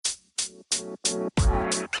Hey,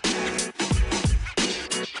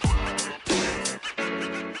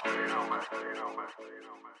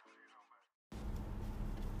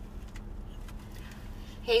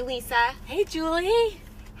 Lisa. Hey, Julie.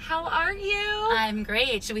 How are you? I'm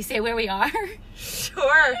great. Should we say where we are?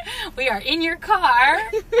 Sure. We are in your car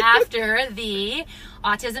after the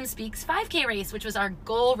Autism Speaks 5K race, which was our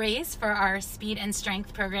goal race for our speed and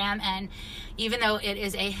strength program. And even though it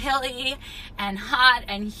is a hilly and hot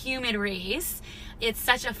and humid race, it's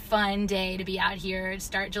such a fun day to be out here, to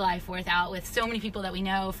start July 4th out with so many people that we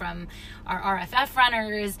know from our RFF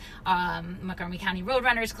runners, Montgomery County Road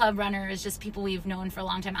Runners Club runners, just people we've known for a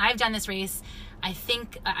long time. I've done this race. I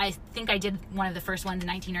think I did one of the first ones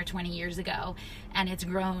 19 or 20 years ago, and it's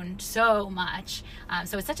grown so much.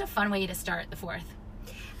 So it's such a fun way to start the 4th.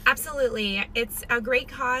 Absolutely. It's a great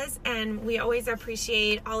cause, and we always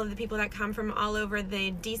appreciate all of the people that come from all over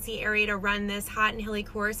the DC area to run this hot and hilly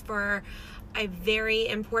course for a very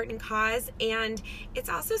important cause. And it's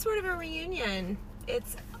also sort of a reunion.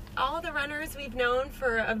 It's all the runners we've known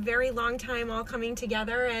for a very long time all coming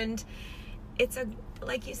together, and it's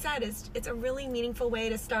like you said, it's a really meaningful way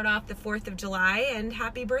to start off the 4th of July, and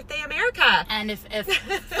happy birthday, America. And if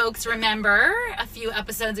folks remember a few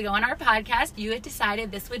episodes ago on our podcast, you had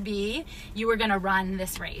decided you were going to run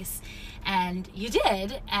this race. And you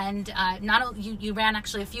did, and you ran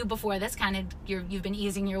actually a few before this. You've been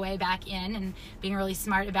easing your way back in and being really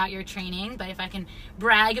smart about your training. But if I can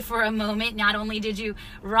brag for a moment, not only did you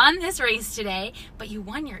run this race today, but you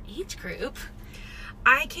won your age group.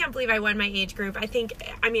 I can't believe I won my age group.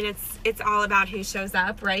 It's all about who shows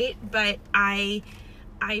up, right? But I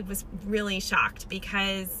was really shocked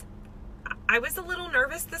because I was a little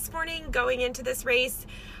nervous this morning going into this race.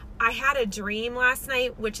 I had a dream last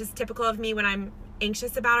night, which is typical of me when I'm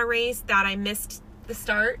anxious about a race, that I missed the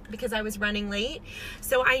start because I was running late.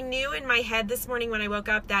 So I knew in my head this morning when I woke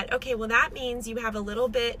up that, okay, well, that means you have a little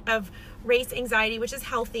bit of race anxiety, which is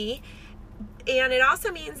healthy. And it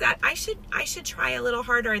also means that I should try a little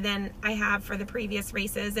harder than I have for the previous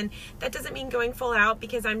races. And that doesn't mean going full out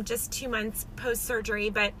because I'm just 2 months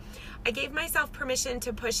post-surgery, but I gave myself permission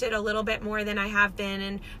to push it a little bit more than I have been.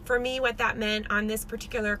 And for me, what that meant on this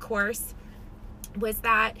particular course was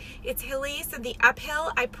that it's hilly. So the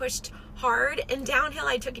uphill, I pushed hard, and downhill,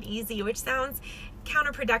 I took it easy, which sounds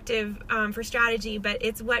counterproductive for strategy, but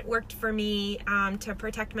it's what worked for me to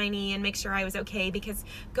protect my knee and make sure I was okay, because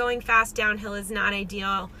going fast downhill is not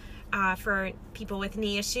ideal for people with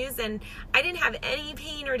knee issues. And I didn't have any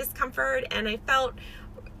pain or discomfort, and I felt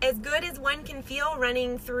as good as one can feel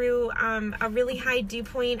running through a really high dew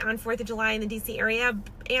point on 4th of July in the DC area.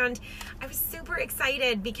 And I was super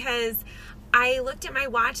excited because I looked at my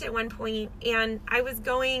watch at one point and I was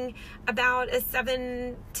going about a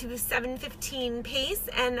 7 to 7:15 pace,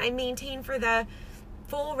 and I maintained for the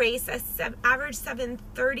full race average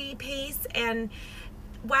 7:30 pace. And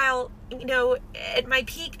while, at my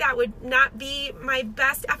peak that would not be my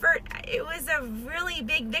best effort, it was a really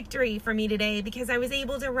big victory for me today because I was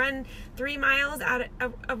able to run 3 miles at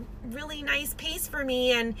a really nice pace for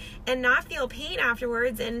me and not feel pain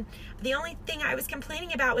afterwards. And the only thing I was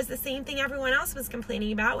complaining about was the same thing everyone else was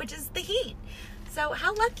complaining about, which is the heat. So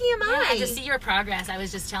how lucky am I? Yeah, to see your progress. I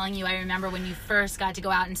was just telling you, I remember when you first got to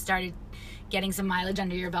go out and started getting some mileage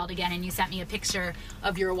under your belt again, and you sent me a picture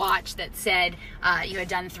of your watch that said you had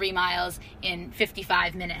done 3 miles in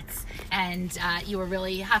 55 minutes, and you were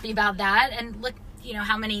really happy about that. And look,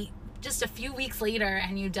 how many, just a few weeks later,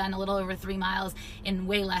 and you've done a little over 3 miles in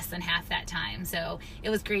way less than half that time. So it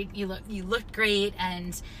was great. You looked great,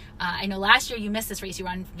 and I know last year you missed this race. You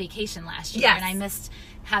were on vacation last year, yes, and I missed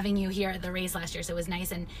having you here at the race last year, so it was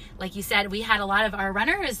nice. And like you said, we had a lot of our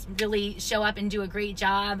runners really show up and do a great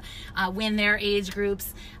job, win their age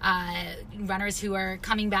groups, runners who are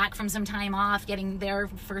coming back from some time off, getting their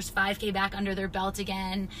first 5K back under their belt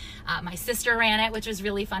again. My sister ran it, which was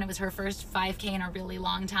really fun. It was her first 5K in a really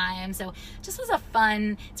long time, so just was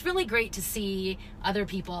it's really great to see other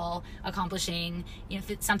people accomplishing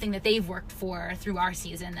something that they've worked for through our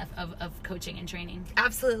season of coaching and training.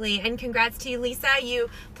 Absolutely. And congrats to you, Lisa. You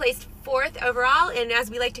placed 4th overall, and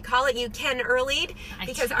as we like to call it, you Ken earlied,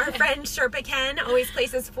 because our friend Sherpa Ken always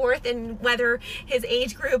places 4th in whether his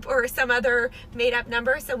age group or some other made up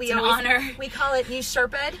number. So we call it you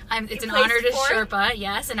Sherpa'd. It's an honor to Sherpa,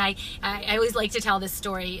 yes. And I always like to tell this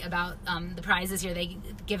story about the prizes here. They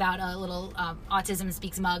give out a little Autism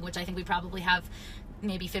Speaks mug, which I think we probably have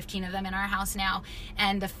maybe 15 of them in our house now.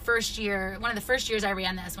 And one of the first years I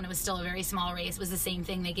ran this, when it was still a very small race, was the same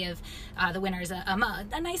thing. They give the winners a mug,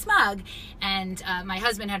 a nice mug. And my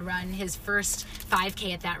husband had run his first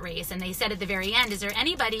 5K at that race, and they said at the very end, is there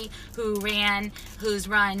anybody who's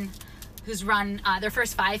run their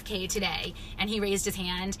first 5K today? And he raised his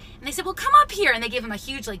hand, and they said, well, come up here. And they gave him a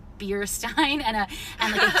huge like beer stein and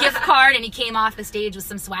like a gift card, and he came off the stage with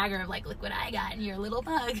some swagger of like, look what I got in your little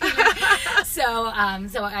mug. So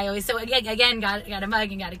again got a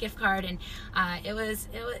mug and got a gift card, and it was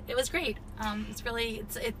great.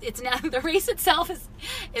 It's now the race itself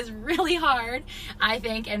is really hard, I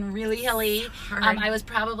think, and really hilly. I was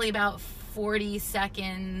probably about 40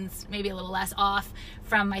 seconds, maybe a little less, off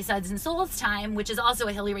from my Suds and Souls time, which is also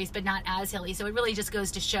a hilly race, but not as hilly. So it really just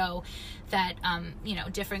goes to show that,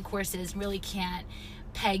 different courses really can't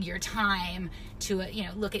peg your time to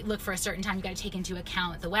look for a certain time. You got to take into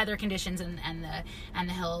account the weather conditions and the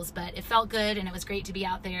hills. But it felt good, and it was great to be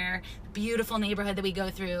out there. Beautiful neighborhood that we go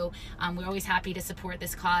through. We're always happy to support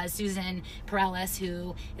this cause. Susan Perellis,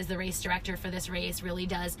 who is the race director for this race, really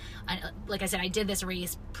does. Like I said, I did this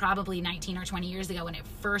race probably 19 or 20 years ago when it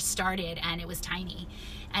first started, and it was tiny.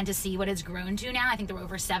 And to see what it's grown to now, I think there were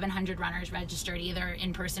over 700 runners registered, either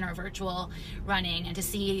in person or virtual running, and to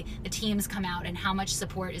see the teams come out and how much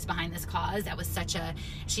support is behind this cause,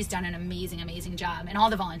 she's done an amazing job. And all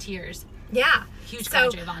the volunteers. Yeah. Huge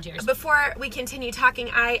cadre of volunteers. Before we continue talking,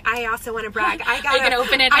 I also want to brag. I got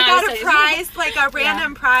a prize, like a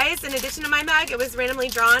random prize in addition to my mug. It was randomly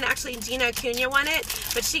drawn. Actually, Gina Acuna won it,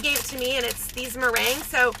 but she gave it to me, and it's these meringues.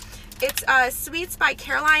 So it's Sweets by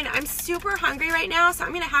Caroline. I'm super hungry right now, so I'm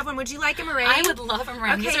going to have one. Would you like a meringue? I would love a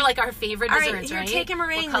meringue. Okay. These are like our favorite desserts, right? Take a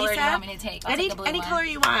meringue, what color Lisa. do you want me to take? I'll take a blue any one. color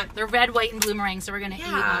you want. They're red, white, and blue meringues, so we're going to eat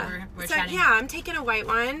while we're chatting. Yeah, I'm taking a white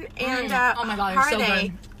one. And oh my God, they're so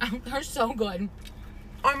good. They're so good.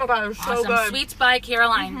 Oh my God, they're so awesome. good. Sweets by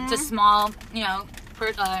Caroline. It's a small,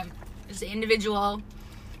 it's an individual,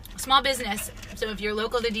 small business. So if you're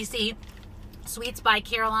local to DC,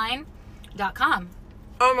 sweetsbycaroline.com.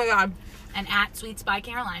 Oh my God. And at Sweets by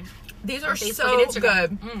Caroline. These are so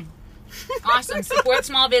good. Awesome. Support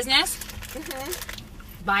small business.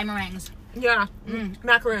 Buy meringues. Yeah.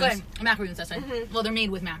 Macaroons. Good. Macaroons, that's right. Well, they're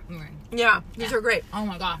made with macaroon. Yeah. These are great. Oh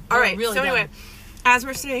my God. All right. Really so anyway, as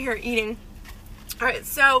we're sitting here eating, all right,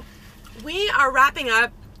 so we are wrapping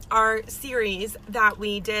up our series that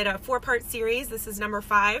we did, a 4-part series. This is number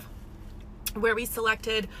 5, where we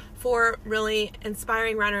selected 4 really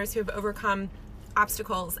inspiring runners who have overcome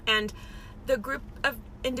obstacles. And the group of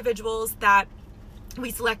individuals that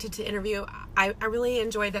we selected to interview, I really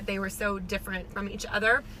enjoyed that they were so different from each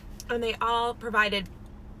other, and they all provided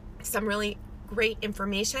some really great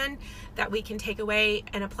information that we can take away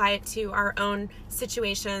and apply it to our own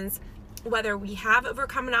situations, whether we have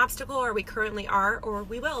overcome an obstacle or we currently are, or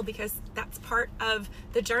we will, because that's part of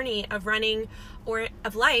the journey of running or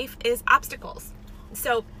of life is obstacles.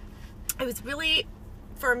 So it was really,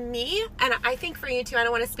 for me, and I think for you too, I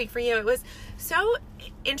don't want to speak for you, it was so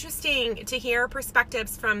interesting to hear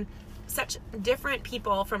perspectives from such different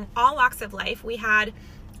people from all walks of life. We had,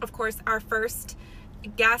 of course, our first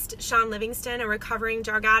guest, Sean Livingston, a recovering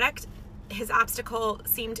drug addict. His obstacle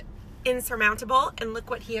seemed insurmountable, and look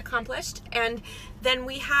what he accomplished. And then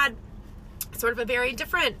we had sort of a very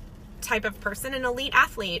different type of person, an elite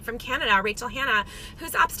athlete from Canada, Rachel Hanna,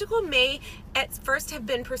 whose obstacle may at first have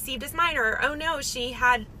been perceived as minor. Oh no, she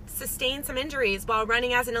had sustained some injuries while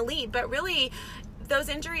running as an elite, but really those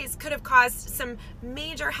injuries could have caused some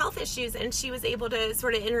major health issues, and she was able to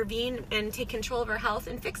sort of intervene and take control of her health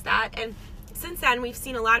and fix that. And since then, we've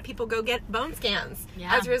seen a lot of people go get bone scans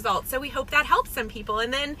as a result. So we hope that helps some people.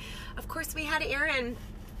 And then, of course, we had Erin,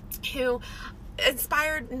 who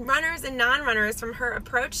inspired runners and non-runners from her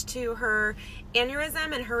approach to her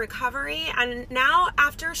aneurysm and her recovery. And now,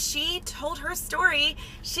 after she told her story,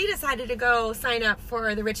 she decided to go sign up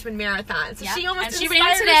for the Richmond Marathon. So she almost she inspired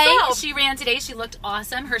ran today. herself. She ran today. She looked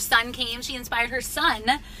awesome. Her son came. She inspired her son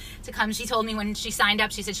to come. She told me when she signed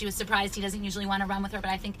up, she said she was surprised he doesn't usually want to run with her,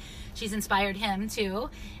 but I think she's inspired him too.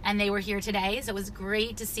 And they were here today, so it was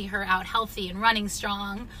great to see her out healthy and running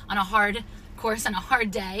strong on a hard course on a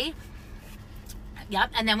hard day.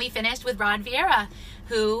 Yep. And then we finished with Rod Vieira,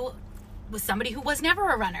 who was somebody who was never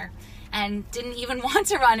a runner and didn't even want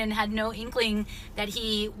to run and had no inkling that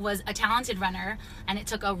he was a talented runner. And it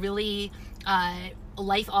took a really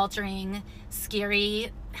life-altering,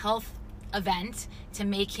 scary health event to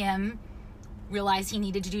make him realize he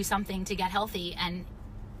needed to do something to get healthy and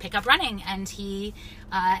pick up running. And he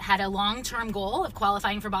had a long-term goal of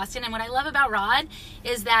qualifying for Boston. And what I love about Rod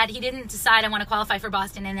is that he didn't decide I want to qualify for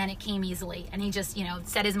Boston and then it came easily. And he just,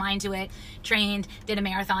 set his mind to it, trained, did a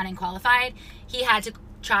marathon and qualified. He had to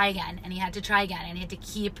try again, and he had to try again, and he had to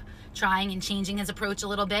keep trying and changing his approach a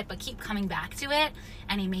little bit, but keep coming back to it,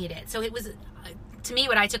 and he made it. So it was, to me,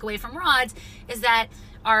 what I took away from Rods is that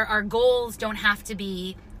our goals don't have to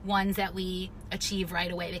be ones that we achieve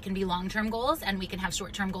right away. They can be long-term goals, and we can have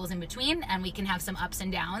short-term goals in between, and we can have some ups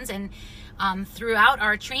and downs. And throughout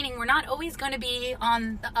our training, we're not always going to be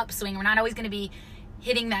on the upswing. We're not always going to be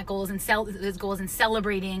hitting that those goals and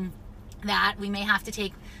celebrating that. We may have to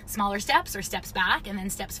take smaller steps or steps back and then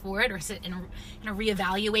steps forward, or sit and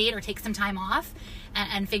reevaluate or take some time off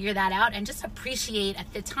and figure that out, and just appreciate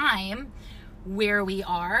at the time where we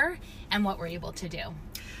are and what we're able to do.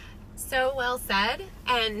 So well said.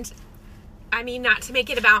 And I mean, not to make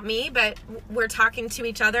it about me, but we're talking to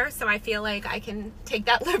each other, so I feel like I can take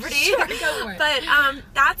that liberty. Sure, go for it. But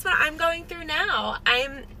that's what I'm going through now.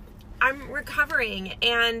 I'm recovering,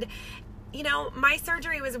 and you know, my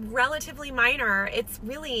surgery was relatively minor. It's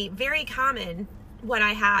really very common what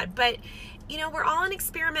I had, but you know, we're all an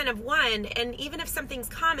experiment of one, and even if something's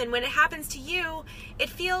common, when it happens to you, it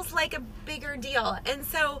feels like a bigger deal. And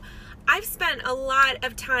so I've spent a lot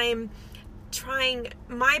of time trying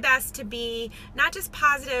my best to be not just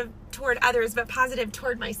positive toward others, but positive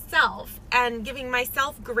toward myself, and giving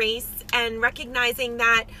myself grace and recognizing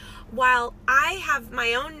that while I have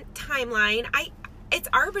my own timeline, it's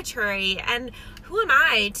arbitrary, and who am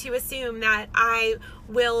I to assume that I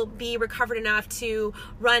will be recovered enough to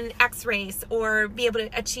run X race or be able to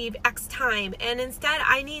achieve X time? And instead,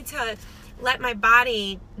 I need to let my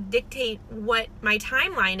body dictate what my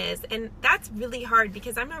timeline is. And that's really hard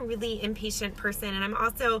because I'm a really impatient person. And I'm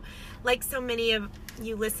also, like so many of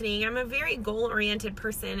you listening, I'm a very goal-oriented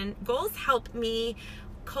person, and goals help me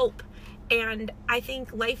cope. And I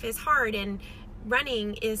think life is hard, and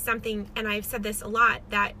running is something, and I've said this a lot,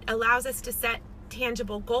 that allows us to set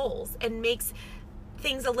tangible goals and makes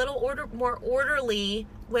things a little more orderly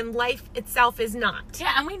when life itself is not.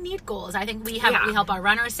 Yeah, and we need goals. I think we help our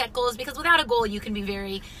runners set goals, because without a goal, you can be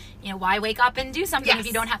very, why wake up and do something if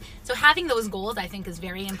you don't have. So having those goals, I think, is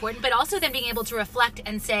very important. But also then being able to reflect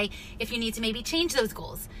and say if you need to maybe change those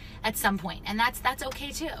goals at some point, and that's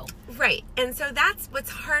okay too. Right. And so that's what's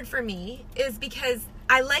hard for me, is because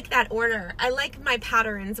I like that order. I like my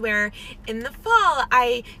patterns where in the fall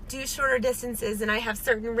I do shorter distances, and I have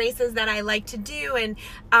certain races that I like to do, and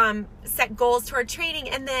set goals toward training.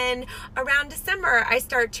 And then around December I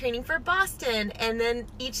start training for Boston, and then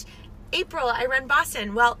each April I run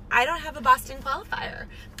Boston. Well, I don't have a Boston qualifier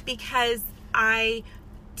because I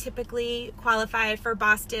typically qualify for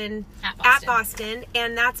Boston at Boston,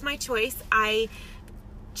 and that's my choice. I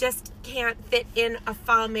just can't fit in a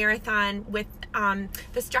fall marathon with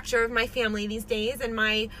the structure of my family these days and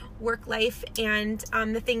my work life and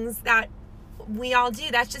the things that we all do.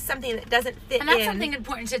 That's just something that doesn't fit in. And that's something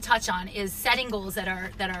important to touch on, is setting goals that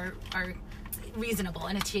are reasonable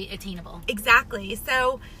and attainable. Exactly.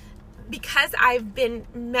 So because I've been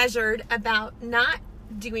measured about not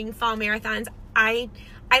doing fall marathons, I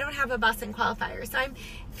don't have a Boston qualifier. So I'm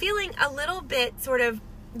feeling a little bit sort of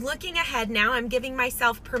looking ahead now. I'm giving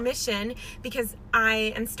myself permission, because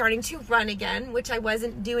I am starting to run again, which I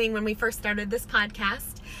wasn't doing when we first started this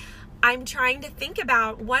podcast. I'm trying to think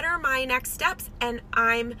about what are my next steps, and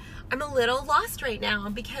I'm a little lost right now,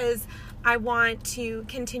 because I want to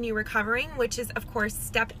continue recovering, which is of course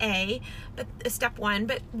step one,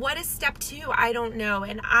 but what is step 2? I don't know.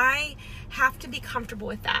 And I have to be comfortable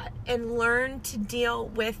with that and learn to deal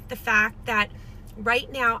with the fact that right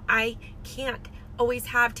now I can't always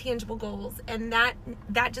have tangible goals, and that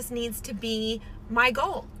just needs to be my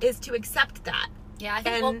goal, is to accept that. Yeah, I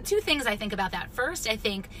think, two things I think about that. First, I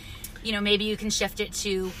think, maybe you can shift it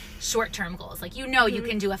to short-term goals. Like, you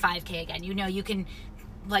can do a 5K again. You can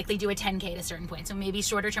likely do a 10K at a certain point. So maybe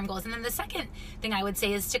shorter-term goals. And then the second thing I would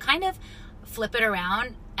say is to kind of flip it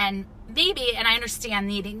around, and maybe, and I understand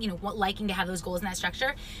needing, liking to have those goals in that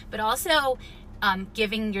structure, but also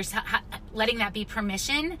giving yourself, letting that be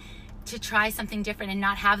permission to try something different and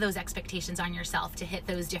not have those expectations on yourself to hit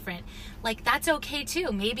those different, like, that's okay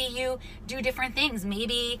too. Maybe you do different things,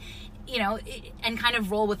 maybe, and kind of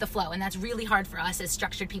roll with the flow. And that's really hard for us as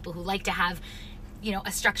structured people who like to have,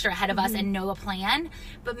 a structure ahead of us and know a plan.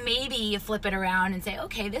 But maybe you flip it around and say,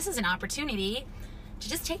 okay, this is an opportunity to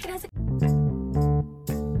just take it as a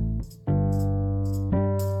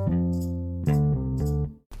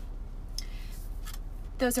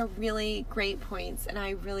Those are really great points, and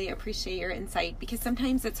I really appreciate your insight, because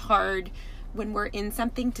sometimes it's hard when we're in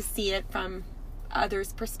something to see it from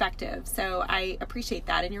others' perspective. So I appreciate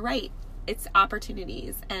that, and you're right. It's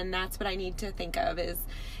opportunities, and that's what I need to think of, is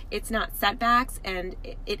it's not setbacks, and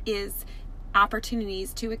it is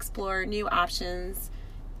opportunities to explore new options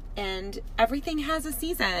and everything has a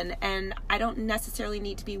season, and I don't necessarily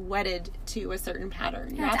need to be wedded to a certain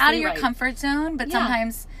pattern. Yeah, it's out of your comfort zone, but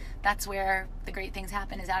sometimes that's where the great things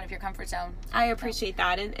happen, is out of your comfort zone. I appreciate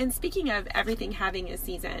that. And speaking of everything having a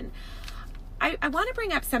season, I want to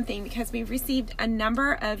bring up something, because we've received a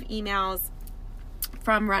number of emails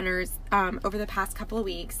from runners over the past couple of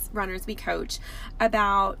weeks, runners we coach,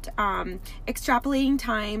 about extrapolating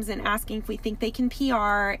times and asking if we think they can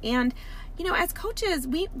PR. And as coaches,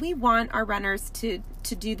 we want our runners to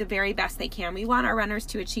do the very best they can. We want our runners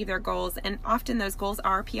to achieve their goals, and often those goals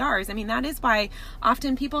are PRs. I mean, that is why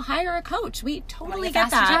often people hire a coach. We totally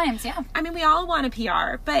get that. Times, yeah. I mean, we all want a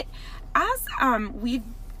PR, but as we've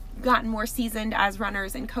gotten more seasoned as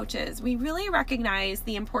runners and coaches, we really recognize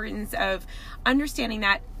the importance of understanding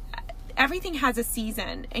that everything has a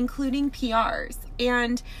season, including PRs.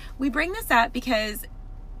 And we bring this up because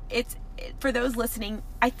it's, for those listening,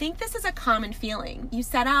 I think this is a common feeling. You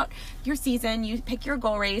set out your season, you pick your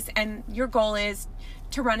goal race, and your goal is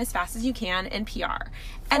to run as fast as you can in PR.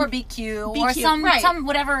 Or BQ, or some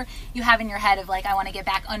whatever you have in your head of, like, I want to get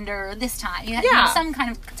back under this time. You have some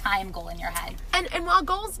kind of time goal in your head. And while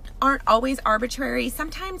goals aren't always arbitrary,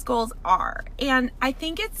 sometimes goals are. And I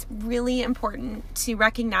think it's really important to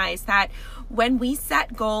recognize that when we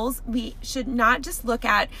set goals, we should not just look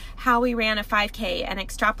at how we ran a 5K and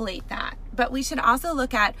extrapolate that, but we should also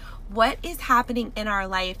look at what is happening in our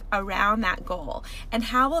life around that goal and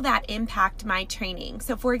how will that impact my training.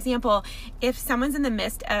 So for example, if someone's in the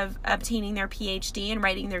midst of obtaining their PhD and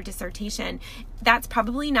writing their dissertation, that's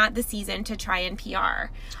probably not the season to try and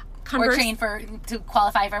PR. Or train to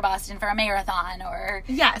qualify for Boston for a marathon, or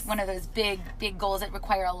one of those big goals that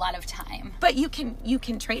require a lot of time. But you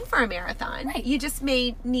can train for a marathon. Right. You just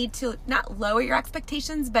may need to not lower your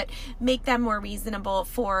expectations, but make them more reasonable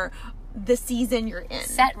for the season you're in.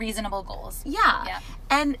 Set reasonable goals. Yeah.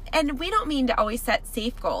 And we don't mean to always set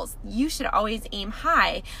safe goals. You should always aim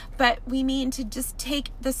high, but we mean to just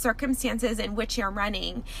take the circumstances in which you're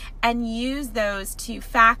running and use those to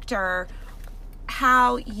factor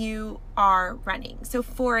how you are running. So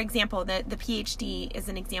for example, the PhD is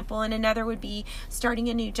an example, and another would be starting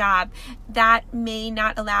a new job. That may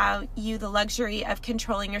not allow you the luxury of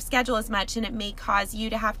controlling your schedule as much, and it may cause you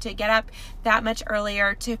to have to get up that much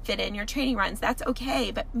earlier to fit in your training runs. That's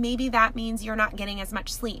okay, but maybe that means you're not getting as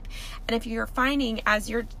much sleep. And if you're finding as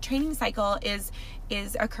your training cycle is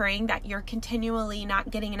occurring that you're continually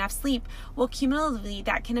not getting enough sleep, well, cumulatively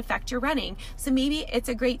that can affect your running. So maybe it's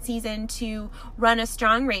a great season to run a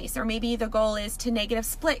strong race, or maybe the goal is to negative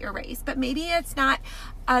split your race, but maybe it's not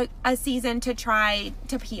a season to try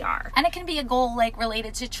to PR. And it can be a goal like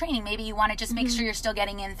related to training. Maybe you want to just make sure you're still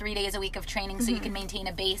getting in 3 days a week of training so you can maintain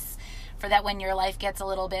a base for that when your life gets a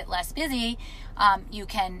little bit less busy, you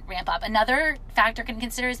can ramp up. Another factor can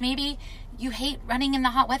consider is maybe you hate running in the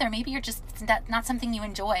hot weather. Maybe you're just not something you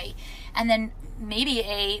enjoy. And then maybe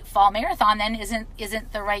a fall marathon then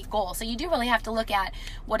isn't the right goal. So you do really have to look at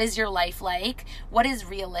what is your life like, what is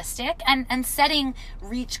realistic, and setting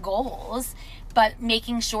reach goals, but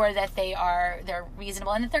making sure that they're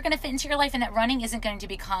reasonable and that they're going to fit into your life, and that running isn't going to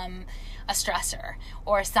become a stressor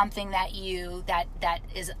or something that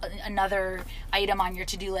is another item on your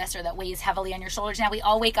to-do list, or that weighs heavily on your shoulders. Now, we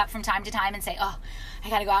all wake up from time to time and say, oh, I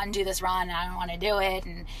got to go out and do this run, and I don't want to do it.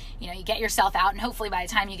 And, you get yourself out, and hopefully by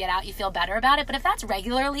the time you get out, you feel better about it. But if that's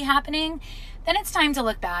regularly happening, then it's time to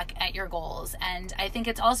look back at your goals. And I think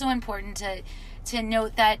it's also important to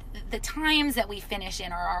note that the times that we finish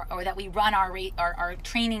in, or that we run our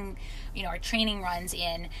training, our training runs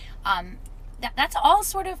in, that's all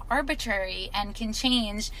sort of arbitrary and can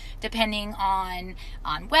change depending on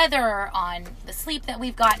weather, on the sleep that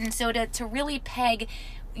we've gotten. So to really peg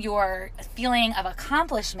your feeling of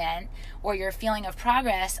accomplishment or your feeling of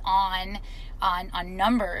progress on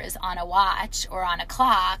numbers on a watch or on a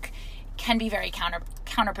clock can be very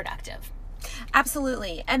counterproductive.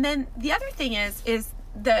 Absolutely. And then the other thing is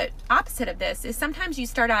the opposite of this is sometimes you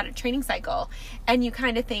start out a training cycle and you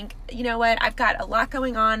kind of think, you know what, I've got a lot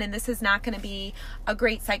going on and this is not going to be a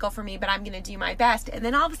great cycle for me, but I'm going to do my best. And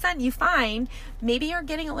then all of a sudden you find maybe you're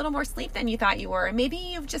getting a little more sleep than you thought you were. And maybe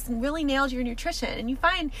you've just really nailed your nutrition and you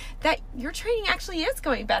find that your training actually is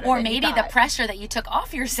going better. Or maybe the pressure that you took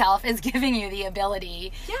off yourself is giving you the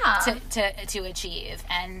ability to achieve.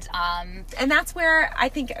 And that's where I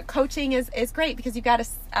think coaching is great, because you've got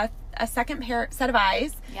a second set of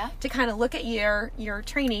eyes to kind of look at your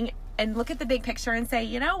training and look at the big picture and say,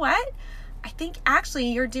 you know what? I think actually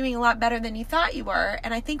you're doing a lot better than you thought you were,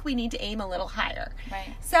 and I think we need to aim a little higher.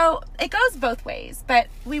 Right. So it goes both ways, but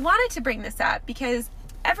we wanted to bring this up because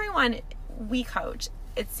everyone we coach,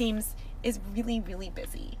 it seems, is really, really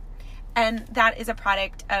busy. And that is a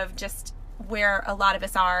product of just where a lot of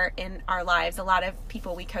us are in our lives. A lot of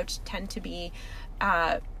people we coach tend to be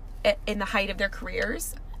in the height of their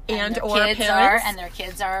careers, and or parents, and their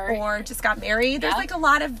kids are, or just got married. There's like a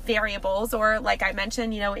lot of variables, or like I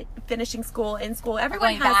mentioned, finishing school, in school.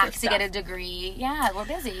 Everyone has back to get a degree. Yeah, we're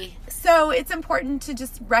busy. So it's important to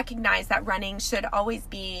just recognize that running should always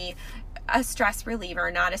be a stress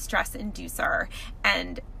reliever, not a stress inducer.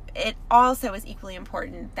 And it also is equally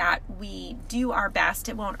important that we do our best.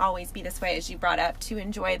 It won't always be this way, as you brought up, to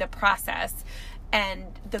enjoy the process.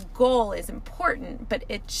 And the goal is important, but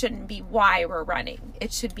it shouldn't be why we're running.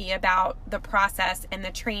 It should be about the process and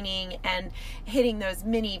the training and hitting those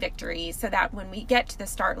mini victories so that when we get to the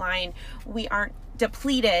start line, we aren't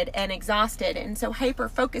depleted and exhausted and so hyper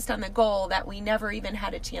focused on the goal that we never even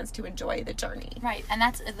had a chance to enjoy the journey. Right. And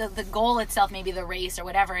that's the goal itself, maybe the race or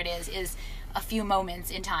whatever it is a few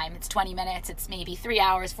moments in time. It's 20 minutes. It's maybe 3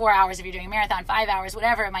 hours, 4 hours if you're doing a marathon, 5 hours,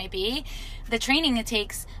 whatever it might be. The training, it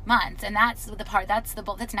takes months. And that's the part, that's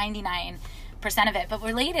 99% of it. But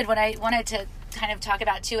related, what I wanted to kind of talk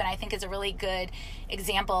about too, and I think is a really good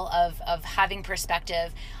example of having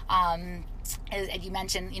perspective, as you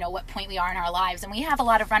mentioned, what point we are in our lives. And we have a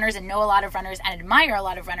lot of runners and know a lot of runners and admire a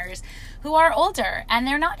lot of runners who are older, and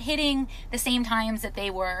they're not hitting the same times that they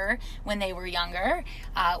were when they were younger.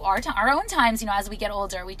 Our own times, as we get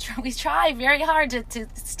older, we try very hard to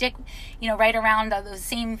stick, right around those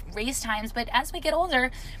same race times. But as we get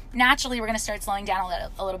older, naturally we're going to start slowing down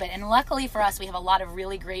a little bit. And luckily for us, we have a lot of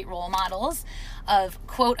really great role models of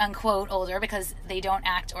quote unquote older, because they don't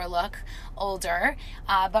act or look older,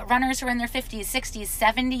 but runners who are in their 50s, 60s,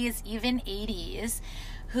 70s, even 80s,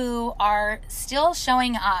 who are still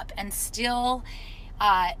showing up and still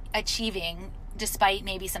achieving despite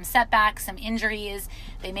maybe some setbacks, some injuries.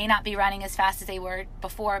 They may not be running as fast as they were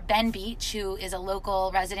before. Ben Beach, who is a local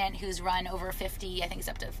resident who's run over 50, I think it's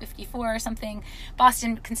up to 54 or something,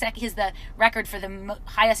 Boston, he has the record for the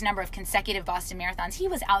highest number of consecutive Boston marathons. He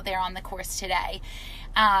was out there on the course today.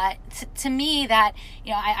 To me, that,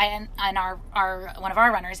 and our one of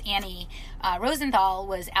our runners, Annie Rosenthal,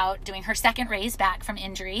 was out doing her second race back from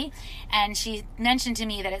injury, and she mentioned to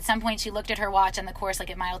me that at some point she looked at her watch on the course, like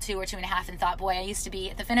at mile 2 or 2.5, and thought, boy, I used to be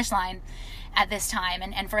at the finish line at this time.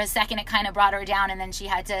 And for a second, it kind of brought her down, and then she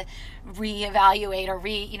had to reevaluate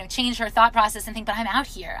or change her thought process and think, but I'm out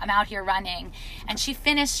here running. And she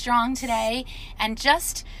finished strong today, and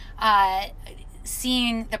just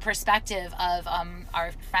seeing the perspective of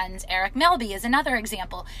our friends, Eric Melby is another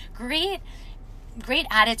example. Great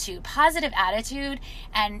attitude, positive attitude,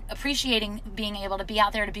 and appreciating being able to be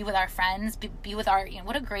out there, to be with our friends, be with our,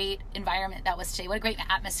 what a great environment that was today. What a great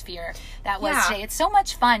atmosphere that was today. It's so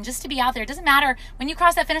much fun just to be out there. It doesn't matter when you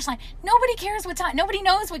cross that finish line. Nobody cares what time, nobody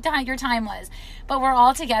knows what time your time was, but we're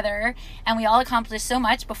all together and we all accomplished so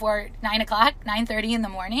much before 9:30 in the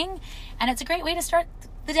morning. And it's a great way to start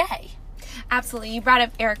the day. Absolutely. You brought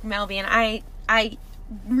up Eric Melby, and I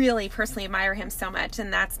really personally admire him so much,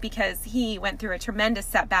 and that's because he went through a tremendous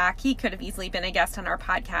setback. He could have easily been a guest on our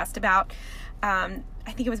podcast. About I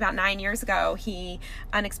think it was about 9 years ago, he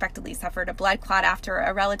unexpectedly suffered a blood clot after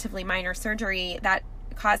a relatively minor surgery that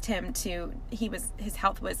caused him to, his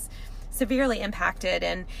health was severely impacted,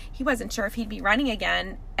 and he wasn't sure if he'd be running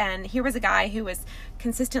again. And here was a guy who was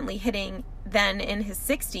consistently hitting, then in his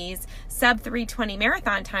 60s, sub 3:20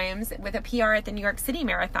 marathon times with a PR at the New York City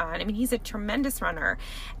Marathon. I mean, he's a tremendous runner.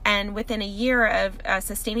 And within a year of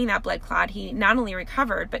sustaining that blood clot, he not only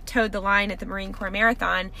recovered, but towed the line at the Marine Corps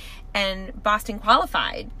Marathon and Boston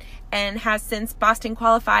qualified, and has since Boston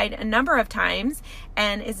qualified a number of times,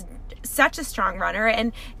 and is such a strong runner.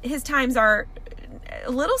 And his times are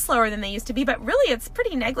a little slower than they used to be, but really it's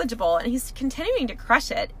pretty negligible, and he's continuing to crush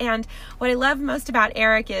it. And what I love most about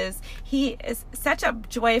Eric is he is such a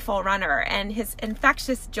joyful runner, and his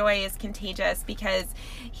infectious joy is contagious, because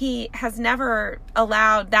he has never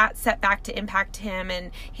allowed that setback to impact him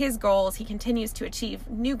and his goals. He continues to achieve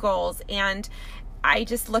new goals, and I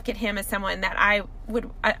just look at him as someone that I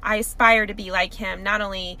aspire to be like him, not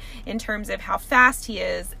only in terms of how fast he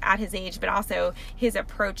is at his age, but also his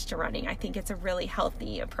approach to running. I think it's a really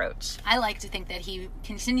healthy approach. I like to think that he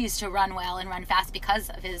continues to run well and run fast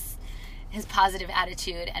because of his positive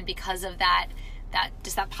attitude, and because of that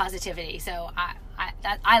positivity. So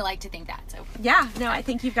I like to think that. So yeah, no, I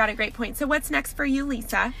think you've got a great point. So what's next for you,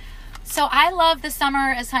 Lisa? So I love the summer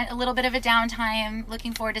as a little bit of a downtime.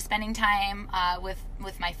 Looking forward to spending time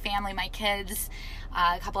with my family, my kids.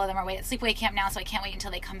 A couple of them are away at sleepaway camp now, so I can't wait until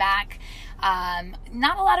they come back.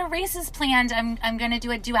 Not a lot of races planned. I'm going to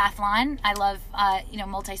do a duathlon. I love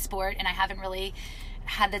multi-sport, and I haven't really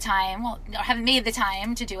had the time, or haven't made the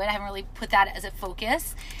time to do it. I haven't really put that as a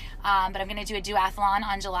focus. But I'm going to do a duathlon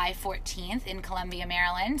on July 14th in Columbia,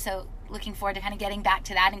 Maryland. So looking forward to kind of getting back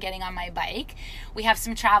to that and getting on my bike. We have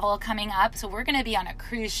some travel coming up. So we're going to be on a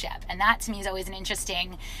cruise ship. And that to me is always an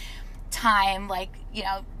interesting time. Like, you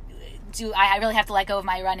know, I really have to let go of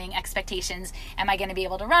my running expectations. Am I going to be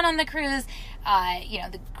able to run on the cruise? You know,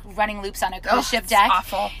 the running loops on a cruise ship deck.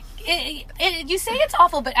 It's awful. You say it's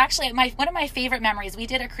awful, but actually one of my favorite memories, we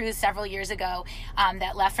did a cruise several years ago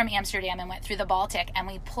that left from Amsterdam and went through the Baltic, and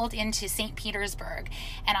we pulled into St. Petersburg,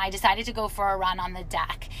 and I decided to go for a run on the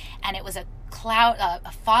deck, and it was a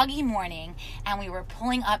foggy morning, and we were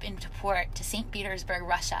pulling up into port to St. Petersburg,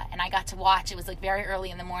 Russia, and I got to watch, it was like very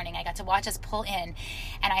early in the morning, I got to watch us pull in,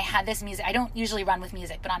 and I had this music. I don't usually run with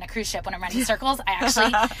music, but on a cruise ship when I'm running circles, I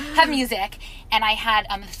actually have music, and I had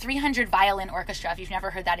 300 Violin Orchestra. If you've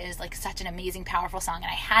never heard that, it is like such an amazing, powerful song,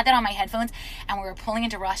 and I had that on my headphones, and we were pulling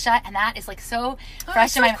into Russia, and that is like so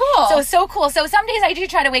fresh in my cool. So cool. So some days I do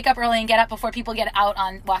try to wake up early and get up before people get out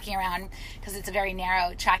on walking around, because it's a very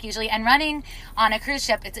narrow track usually, and running on a cruise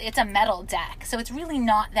ship, it's a metal deck, so it's really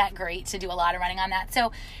not that great to do a lot of running on that.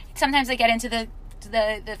 So sometimes I get into the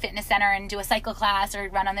fitness center and do a cycle class or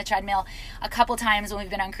run on the treadmill. A couple times when we've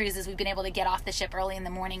been on cruises, we've been able to get off the ship early in the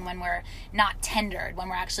morning when we're not tendered, when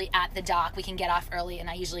we're actually at the dock. We can get off early, and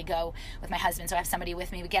I usually go with my husband, so I have somebody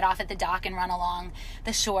with me. We get off at the dock and run along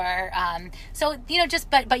the shore. So, you know,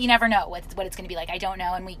 but you never know what it's going to be like. I don't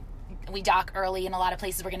know, and we dock early in a lot of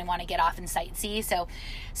places. We're going to want to get off and sightsee.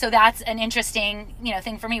 So that's an interesting, you know,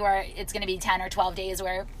 thing for me, where it's going to be 10 or 12 days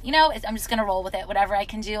where, you know, I'm just going to roll with it. Whatever I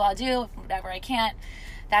can do, I'll do. Whatever I can't,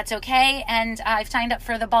 that's okay. And I've signed up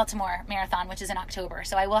for the Baltimore Marathon, which is in October.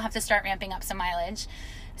 So I will have to start ramping up some mileage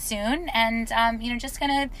soon. And, you know, just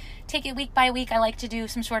going to take it week by week. I like to do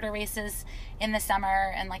some shorter races in the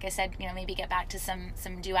summer. And like I said, you know, maybe get back to some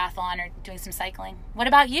duathlon or doing some cycling. What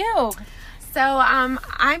about you? So I'm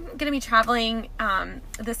going to be traveling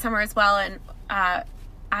this summer as well, and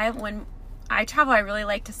when I travel, I really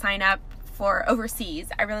like to sign up for overseas.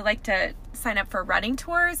 I really like to sign up for running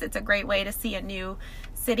tours. It's a great way to see a new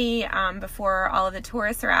city before all of the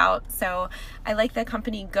tourists are out. So I like the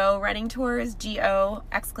company Go Running Tours, Go !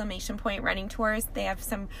 Running Tours. They have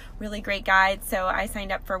some really great guides. So I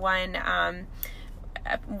signed up for one.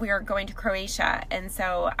 We're going to Croatia, and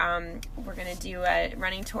so we're going to do a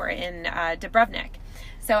running tour in Dubrovnik.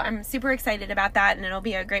 So I'm super excited about that, and it'll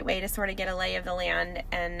be a great way to sort of get a lay of the land.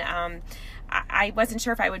 And I wasn't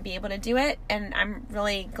sure if I would be able to do it, and I'm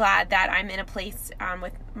really glad that I'm in a place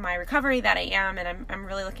with my recovery that I am, and I'm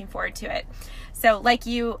really looking forward to it. So like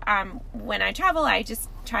you, when I travel, I just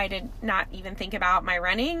try to not even think about my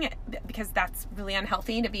running, because that's really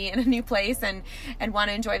unhealthy to be in a new place and want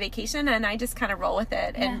to enjoy vacation. And I just kind of roll with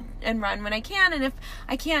it and run when I can. And if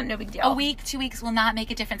I can't, no big deal. A week, 2 weeks will not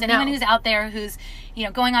make a difference. Anyone who's out there who's, you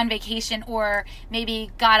know, going on vacation, or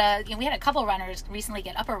maybe we had a couple runners recently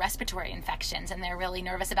get upper respiratory infections, and they're really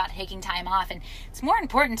nervous about taking time off. And it's more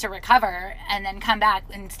important to recover and then come back,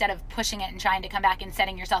 instead of pushing it and trying to come back and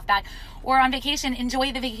setting yourself back. Or on vacation,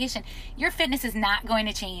 enjoy the vacation. Your fitness is not going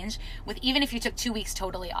to change even if you took 2 weeks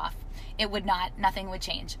totally off. Nothing would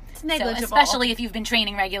change. It's negligible. So especially if you've been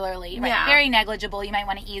training regularly, right? Yeah. Very negligible. You might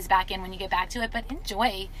want to ease back in when you get back to it, but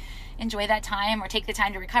enjoy that time, or take the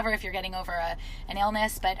time to recover if you're getting over an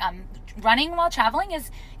illness. But running while traveling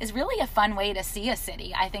is really a fun way to see a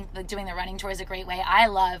city. I think doing the running tour is a great way. I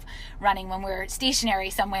love running when we're stationary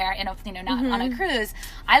somewhere not on a cruise.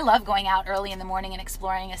 I love going out early in the morning and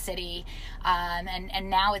exploring a city. And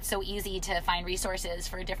now it's so easy to find resources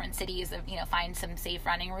for different cities, find some safe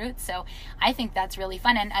running routes. So I think that's really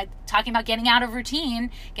fun. And talking about getting out of routine,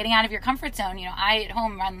 getting out of your comfort zone, I at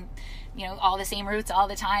home run all the same routes all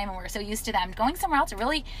the time, and we're so used to them. Going somewhere else, it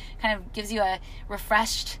really kind of gives you a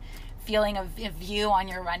refreshed feeling of view on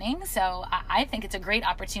your running. So I think it's a great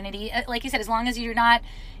opportunity. Like you said, as long as you're not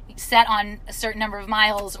set on a certain number of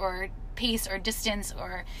miles or pace or distance,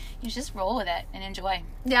 or you just roll with it and enjoy.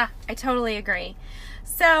 Yeah, I totally agree.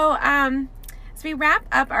 So as we wrap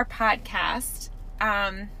up our podcast,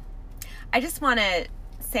 I just want to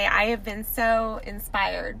say I have been so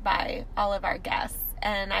inspired by all of our guests.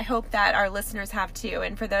 And I hope that our listeners have too.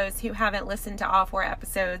 And for those who haven't listened to all 4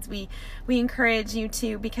 episodes, we encourage you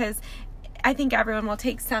to, because I think everyone will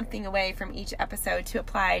take something away from each episode to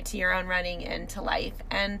apply to your own running and to life.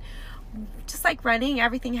 And just like running,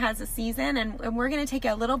 everything has a season, and we're going to take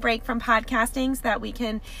a little break from podcasting so that we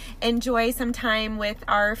can enjoy some time with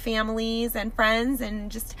our families and friends and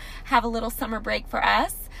just have a little summer break for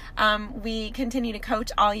us. We continue to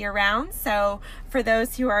coach all year round. So for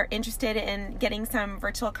those who are interested in getting some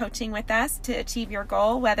virtual coaching with us to achieve your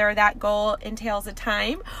goal, whether that goal entails a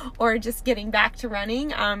time or just getting back to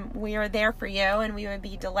running, we are there for you, and we would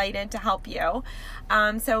be delighted to help you.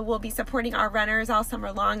 So we'll be supporting our runners all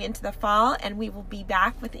summer long into the fall, and we will be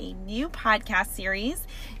back with a new podcast series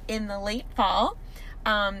in the late fall.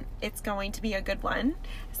 It's going to be a good one.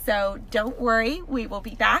 So don't worry, we will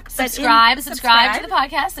be back. Subscribe to the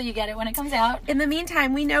podcast so you get it when it comes out. In the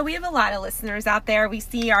meantime, we know we have a lot of listeners out there. We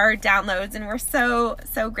see our downloads, and we're so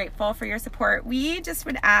grateful for your support. We just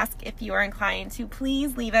would ask if you are inclined to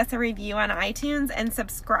please leave us a review on iTunes and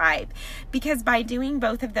subscribe, because by doing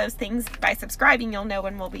both of those things, by subscribing, you'll know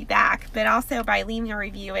when we'll be back, but also by leaving a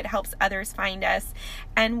review, it helps others find us.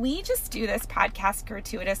 And we just do this podcast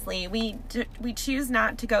gratuitously. We choose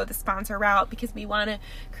not to go the sponsor route because we want to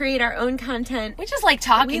create our own content. We just like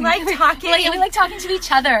talking. We like talking. We like talking to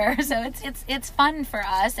each other. So it's fun for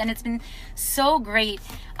us, and it's been so great.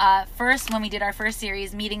 First, when we did our first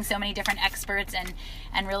series, meeting so many different experts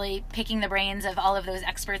and really picking the brains of all of those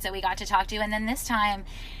experts that we got to talk to, and then this time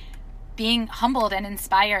being humbled and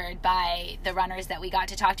inspired by the runners that we got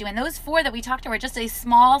to talk to. And those 4 that we talked to were just a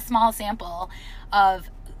small sample of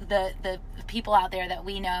the people out there that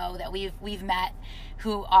we know, that we've met,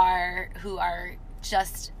 who are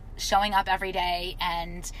just showing up every day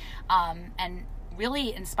and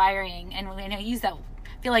really inspiring. And we use that,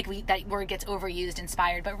 I feel like that word gets overused,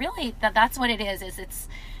 inspired, but really that's what it is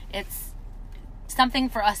it's something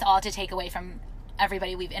for us all to take away from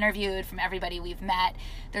everybody we've interviewed, from everybody we've met.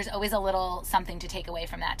 There's always a little something to take away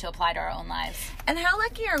from that to apply to our own lives. And how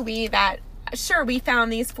lucky are we that, sure, we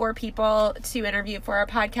found these 4 people to interview for our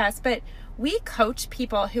podcast, but we coach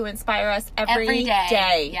people who inspire us every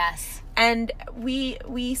day. Yes. And we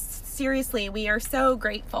seriously, we are so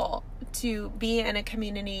grateful to be in a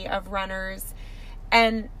community of runners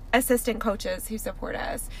and assistant coaches who support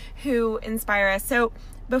us, who inspire us. So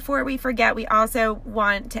before we forget, we also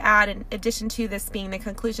want to add, in addition to this being the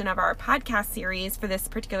conclusion of our podcast series for this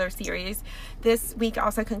particular series, this week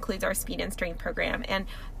also concludes our Speed and Strength program. And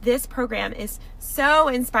this program is so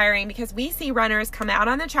inspiring because we see runners come out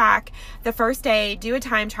on the track the first day, do a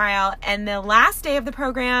time trial, and the last day of the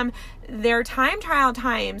program, their time trial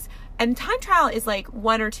times, and time trial is like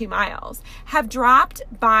 1 or 2 miles, have dropped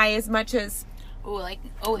by as much as they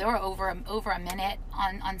were over a minute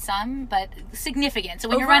on some, but significant. So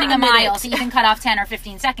when Over you're running a a mile, minute. to even cut off 10 or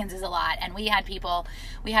 15 seconds is a lot. And we had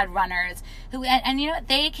runners who, and you know what,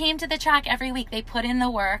 they came to the track every week. They put in the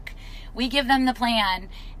work. We give them the plan,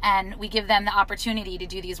 and we give them the opportunity to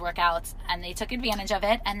do these workouts, and they took advantage of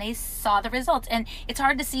it, and they saw the results. And it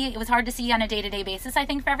was hard to see on a day-to-day basis, I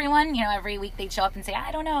think, for everyone. You know, every week they'd show up and say,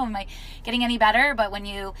 I don't know, am I getting any better? But when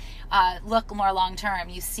you look more long-term,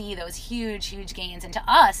 you see those huge gains. And to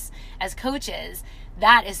us as coaches,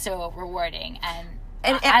 that is so rewarding. And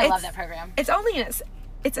I love that program. It's only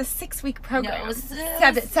it's a 6-week program. No, it was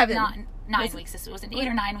seven. Not 9 weeks. This was 8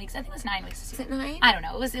 or 9 weeks. I think it was 9 weeks. Is it 9? I don't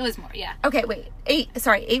know. It was more. Yeah. Okay, wait. 8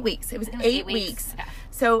 weeks. It was 8 weeks. Okay.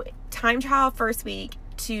 So time trial first week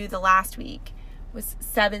to the last week was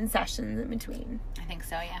 7 sessions in between. I think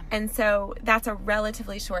so. Yeah. And so that's a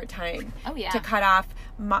relatively short time. Oh yeah. To cut off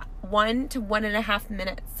 1 to 1.5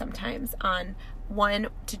 minutes sometimes on 1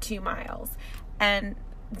 to 2 miles, and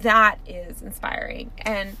that is inspiring.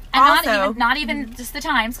 And also, not even just the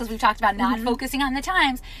times, because we've talked about not focusing on the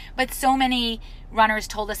times, but so many runners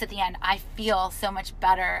told us at the end, I feel so much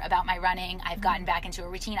better about my running. I've gotten back into a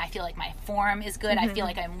routine. I feel like my form is good. I feel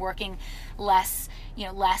like I'm working less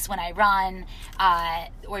when I run,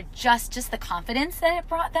 or just the confidence that it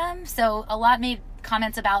brought them. So a lot made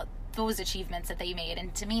comments about those achievements that they made,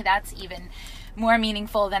 and to me that's even more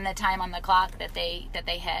meaningful than the time on the clock that they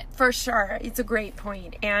hit. For sure. It's a great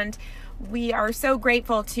point. And we are so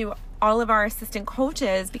grateful to all of our assistant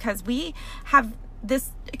coaches because we have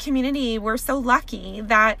this community. We're so lucky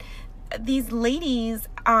that these ladies,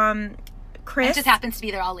 Chris. It just happens to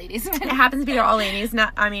be they're all ladies. It happens to be they're all ladies.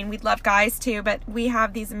 We'd love guys too, but we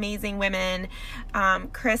have these amazing women,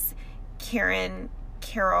 Chris, Karen,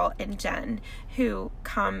 Carol, and Jen, who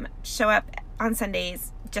show up on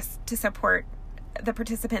Sundays just to support the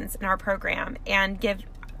participants in our program and give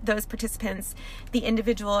those participants the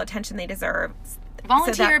individual attention they deserve.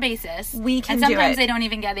 Volunteer basis. We can and sometimes do it. they don't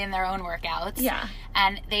even get in their own workouts. Yeah.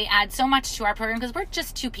 And they add so much to our program because we're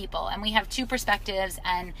just two people and we have two perspectives,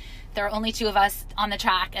 and there are only two of us on the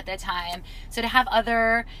track at the time. So to have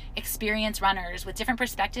other experienced runners with different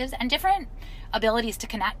perspectives and different abilities to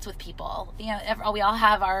connect with people, you know, we all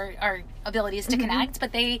have our abilities to connect,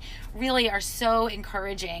 but they really are so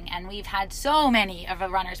encouraging. And we've had so many of the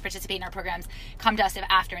runners participate in our programs come to us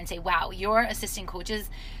after and say, wow, your assistant coaches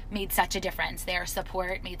made such a difference. Their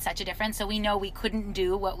support made such a difference. So we know we couldn't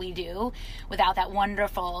do what we do without that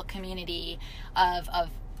wonderful community of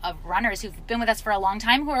runners who've been with us for a long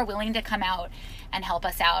time, who are willing to come out and help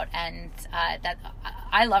us out. And that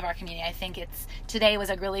I love our community. I think today was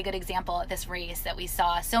a really good example at this race that we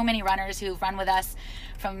saw so many runners who've run with us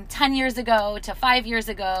from 10 years ago to 5 years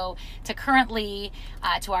ago to currently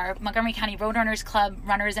to our Montgomery County Roadrunners Club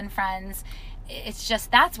runners and friends. It's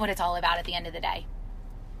just, that's what it's all about at the end of the day.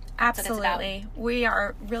 Absolutely. We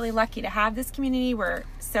are really lucky to have this community. We're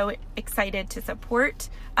so excited to support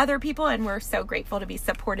other people, and we're so grateful to be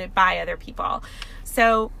supported by other people.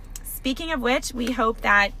 So speaking of which, we hope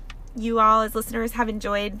that you all as listeners have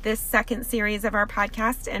enjoyed this second series of our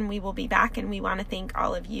podcast, and we will be back, and we want to thank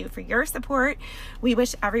all of you for your support. We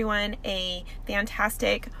wish everyone a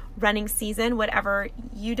fantastic running season, whatever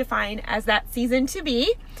you define as that season to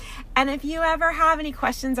be. And if you ever have any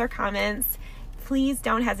questions or comments, please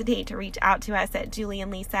don't hesitate to reach out to us at Julie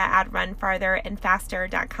and Lisa at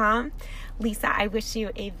runfartherandfaster.com. Lisa, I wish you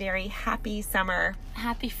a very happy summer.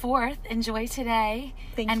 Happy 4th. Enjoy today.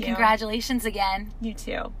 Thank you. And congratulations again. You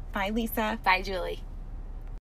too. Bye, Lisa. Bye, Julie.